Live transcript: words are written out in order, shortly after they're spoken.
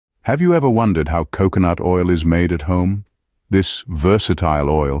Have you ever wondered how coconut oil is made at home? This versatile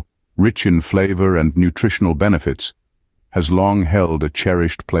oil, rich in flavor and nutritional benefits, has long held a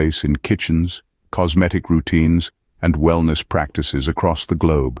cherished place in kitchens, cosmetic routines, and wellness practices across the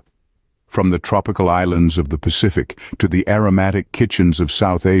globe. From the tropical islands of the Pacific to the aromatic kitchens of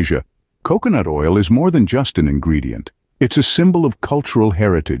South Asia, coconut oil is more than just an ingredient. It's a symbol of cultural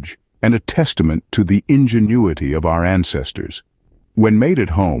heritage and a testament to the ingenuity of our ancestors. When made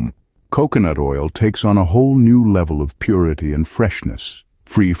at home, coconut oil takes on a whole new level of purity and freshness,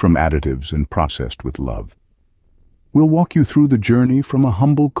 free from additives and processed with love. We'll walk you through the journey from a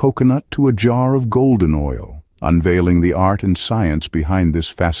humble coconut to a jar of golden oil, unveiling the art and science behind this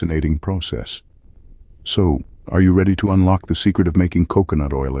fascinating process. So, are you ready to unlock the secret of making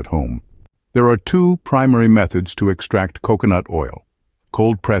coconut oil at home? There are two primary methods to extract coconut oil: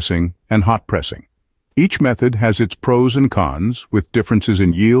 cold pressing and hot pressing. Each method has its pros and cons, with differences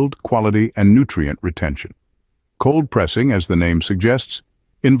in yield, quality, and nutrient retention. Cold pressing, as the name suggests,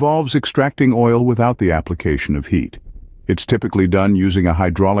 involves extracting oil without the application of heat. It's typically done using a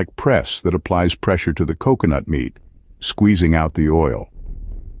hydraulic press that applies pressure to the coconut meat, squeezing out the oil.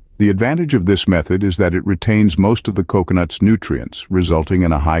 The advantage of this method is that it retains most of the coconut's nutrients, resulting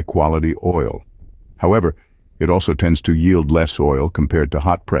in a high-quality oil. However, it also tends to yield less oil compared to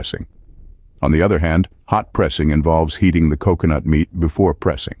hot pressing. On the other hand, hot pressing involves heating the coconut meat before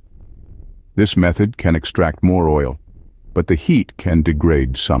pressing. This method can extract more oil, but the heat can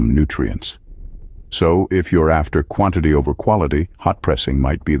degrade some nutrients. So, if you're after quantity over quality, hot pressing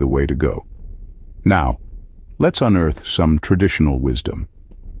might be the way to go. Now, let's unearth some traditional wisdom.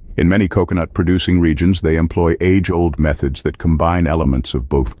 In many coconut-producing regions, they employ age-old methods that combine elements of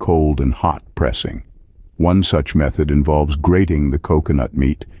both cold and hot pressing. One such method involves grating the coconut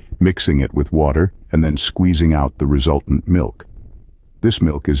meat, mixing it with water, and then squeezing out the resultant milk. This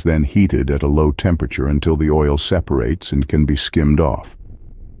milk is then heated at a low temperature until the oil separates and can be skimmed off.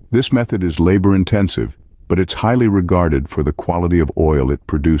 This method is labor-intensive, but it's highly regarded for the quality of oil it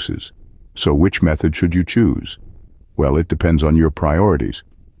produces. So which method should you choose? Well, it depends on your priorities.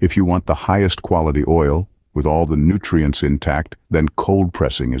 If you want the highest quality oil, with all the nutrients intact, then cold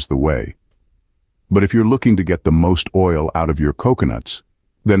pressing is the way. But if you're looking to get the most oil out of your coconuts,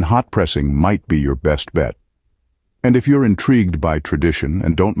 then hot pressing might be your best bet. And if you're intrigued by tradition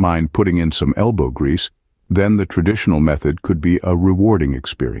and don't mind putting in some elbow grease, then the traditional method could be a rewarding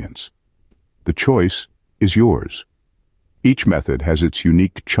experience. The choice is yours. Each method has its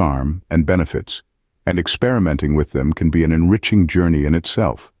unique charm and benefits, and experimenting with them can be an enriching journey in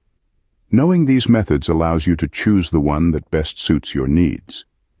itself. Knowing these methods allows you to choose the one that best suits your needs.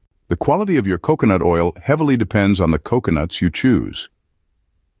 The quality of your coconut oil heavily depends on the coconuts you choose.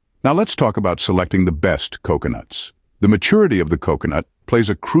 Now let's talk about selecting the best coconuts. The maturity of the coconut plays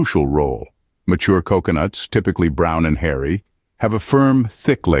a crucial role. Mature coconuts, typically brown and hairy, have a firm,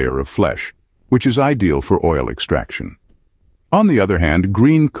 thick layer of flesh, which is ideal for oil extraction. On the other hand,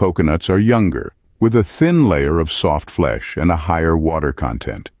 green coconuts are younger, with a thin layer of soft flesh and a higher water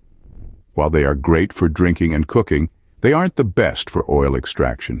content. While they are great for drinking and cooking, they aren't the best for oil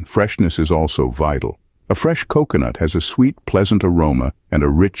extraction. Freshness is also vital. A fresh coconut has a sweet, pleasant aroma and a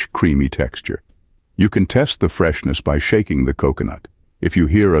rich, creamy texture. You can test the freshness by shaking the coconut. If you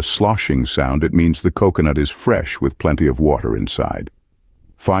hear a sloshing sound, it means the coconut is fresh with plenty of water inside.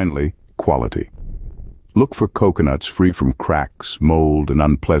 Finally, quality. Look for coconuts free from cracks, mold, and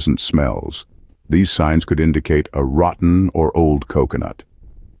unpleasant smells. These signs could indicate a rotten or old coconut.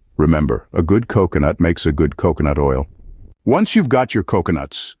 Remember, a good coconut makes a good coconut oil. Once you've got your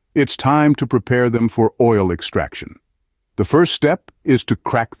coconuts, it's time to prepare them for oil extraction. The first step is to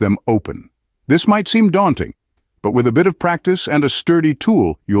crack them open. This might seem daunting, but with a bit of practice and a sturdy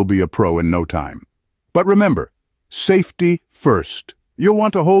tool, you'll be a pro in no time. But remember, safety first. You'll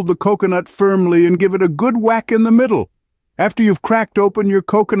want to hold the coconut firmly and give it a good whack in the middle. After you've cracked open your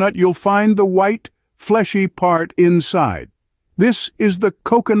coconut, you'll find the white, fleshy part inside. This is the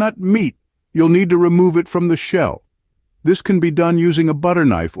coconut meat. You'll need to remove it from the shell. This can be done using a butter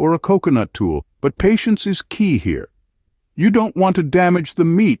knife or a coconut tool, but patience is key here. You don't want to damage the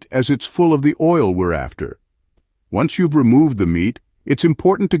meat as it's full of the oil we're after. Once you've removed the meat, it's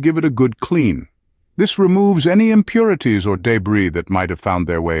important to give it a good clean. This removes any impurities or debris that might have found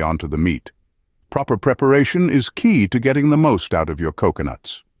their way onto the meat. Proper preparation is key to getting the most out of your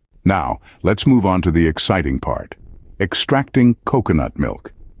coconuts. Now, let's move on to the exciting part: extracting coconut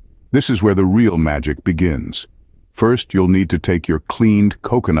milk. This is where the real magic begins. First, you'll need to take your cleaned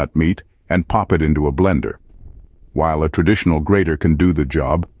coconut meat and pop it into a blender. While a traditional grater can do the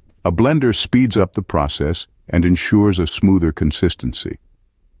job, a blender speeds up the process and ensures a smoother consistency.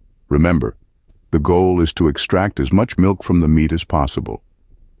 Remember, the goal is to extract as much milk from the meat as possible.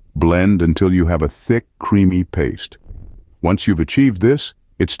 Blend until you have a thick, creamy paste. Once you've achieved this,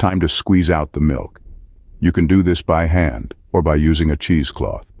 it's time to squeeze out the milk. You can do this by hand or by using a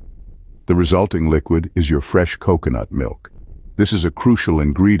cheesecloth. The resulting liquid is your fresh coconut milk. This is a crucial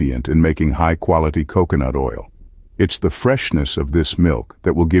ingredient in making high-quality coconut oil. It's the freshness of this milk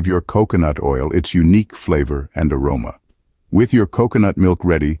that will give your coconut oil its unique flavor and aroma. With your coconut milk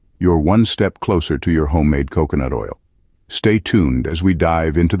ready, you're one step closer to your homemade coconut oil. Stay tuned as we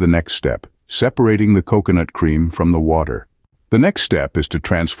dive into the next step, separating the coconut cream from the water. The next step is to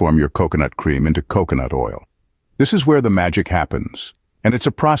transform your coconut cream into coconut oil. This is where the magic happens, and it's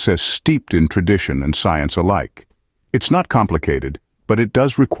a process steeped in tradition and science alike. It's not complicated, but it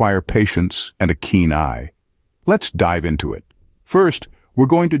does require patience and a keen eye. Let's dive into it. First, we're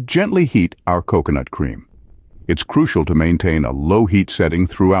going to gently heat our coconut cream. It's crucial to maintain a low heat setting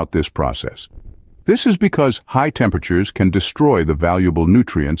throughout this process. This is because high temperatures can destroy the valuable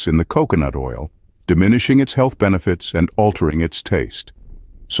nutrients in the coconut oil, diminishing its health benefits and altering its taste.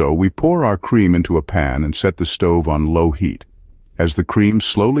 So we pour our cream into a pan and set the stove on low heat. As the cream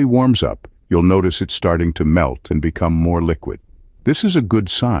slowly warms up, you'll notice it's starting to melt and become more liquid. This is a good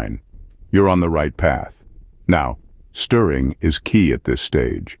sign. You're on the right path. Now, stirring is key at this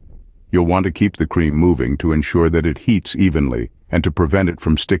stage. You'll want to keep the cream moving to ensure that it heats evenly and to prevent it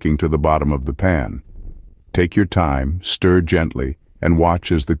from sticking to the bottom of the pan. Take your time, stir gently, and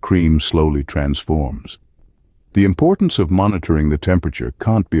watch as the cream slowly transforms. The importance of monitoring the temperature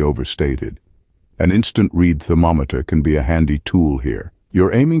can't be overstated. An instant read thermometer can be a handy tool here.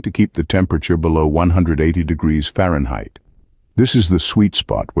 You're aiming to keep the temperature below 180 degrees Fahrenheit. This is the sweet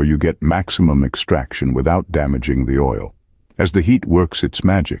spot where you get maximum extraction without damaging the oil. As the heat works its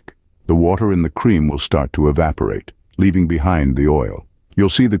magic, the water in the cream will start to evaporate, leaving behind the oil. You'll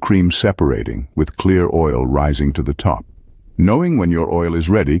see the cream separating, with clear oil rising to the top. Knowing when your oil is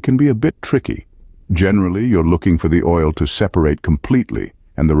ready can be a bit tricky. Generally, you're looking for the oil to separate completely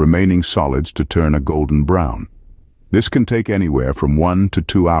and the remaining solids to turn a golden brown. This can take anywhere from 1 to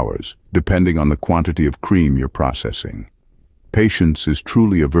 2 hours, depending on the quantity of cream you're processing. Patience is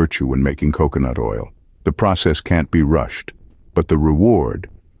truly a virtue when making coconut oil. The process can't be rushed, but the reward,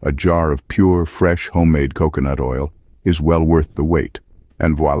 a jar of pure, fresh, homemade coconut oil, is well worth the wait.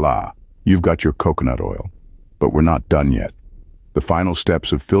 And voila, you've got your coconut oil. But we're not done yet. The final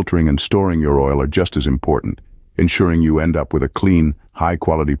steps of filtering and storing your oil are just as important, ensuring you end up with a clean,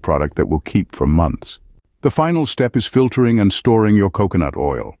 high-quality product that will keep for months. The final step is filtering and storing your coconut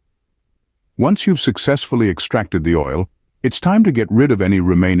oil. Once you've successfully extracted the oil, it's time to get rid of any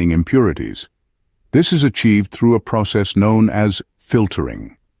remaining impurities. This is achieved through a process known as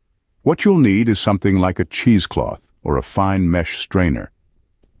filtering. What you'll need is something like a cheesecloth or a fine mesh strainer.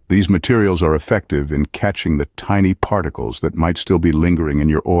 These materials are effective in catching the tiny particles that might still be lingering in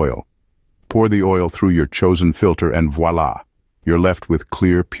your oil. Pour the oil through your chosen filter and voila, you're left with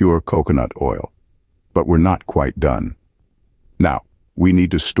clear, pure coconut oil. But we're not quite done. Now, we need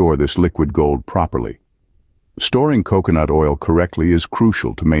to store this liquid gold properly. Storing coconut oil correctly is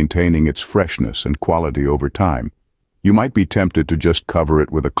crucial to maintaining its freshness and quality over time. You might be tempted to just cover it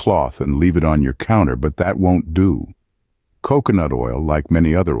with a cloth and leave it on your counter, but that won't do. Coconut oil, like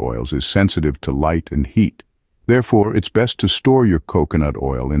many other oils, is sensitive to light and heat. Therefore, it's best to store your coconut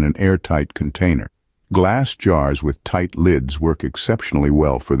oil in an airtight container. Glass jars with tight lids work exceptionally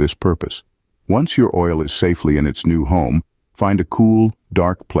well for this purpose. Once your oil is safely in its new home, find a cool,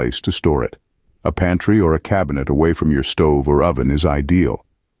 dark place to store it. A pantry or a cabinet away from your stove or oven is ideal.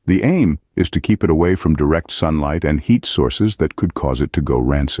 The aim is to keep it away from direct sunlight and heat sources that could cause it to go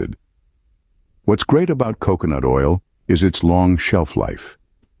rancid. What's great about coconut oil is its long shelf life.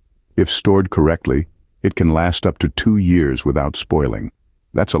 If stored correctly, it can last up to 2 years without spoiling.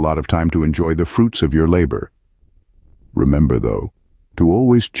 That's a lot of time to enjoy the fruits of your labor. Remember, though, to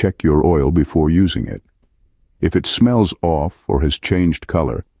always check your oil before using it. If it smells off or has changed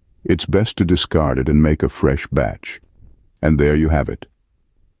color, it's best to discard it and make a fresh batch. And there you have it.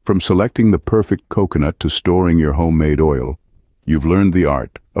 From selecting the perfect coconut to storing your homemade oil, you've learned the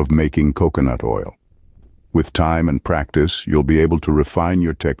art of making coconut oil. With time and practice, you'll be able to refine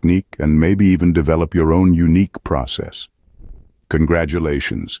your technique and maybe even develop your own unique process.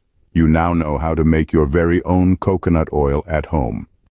 Congratulations! You now know how to make your very own coconut oil at home.